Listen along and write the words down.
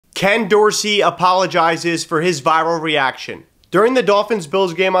Ken Dorsey apologizes for his viral reaction. During the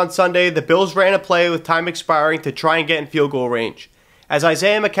Dolphins-Bills game on Sunday, the Bills ran a play with time expiring to try and get in field goal range. As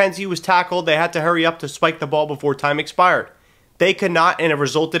Isaiah McKenzie was tackled, they had to hurry up to spike the ball before time expired. They could not, and it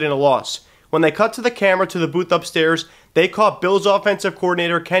resulted in a loss. When they cut to the camera to the booth upstairs, they caught Bills offensive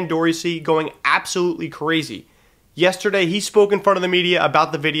coordinator Ken Dorsey going absolutely crazy. Yesterday, he spoke in front of the media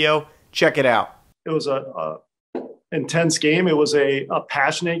about the video. Check it out. It was a intense game. It was a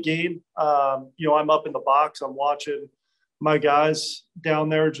passionate game. I'm up in the box. I'm watching my guys down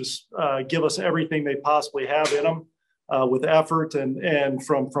there just give us everything they possibly have in them with effort and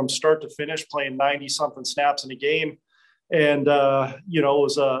from start to finish, playing 90-something snaps in a game. And, it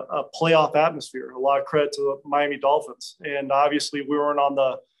was a playoff atmosphere. A lot of credit to the Miami Dolphins. And obviously we weren't on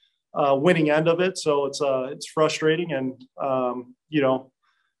the winning end of it. So it's frustrating and,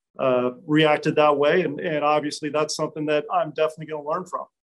 reacted that way. And obviously that's something that I'm definitely going to learn from.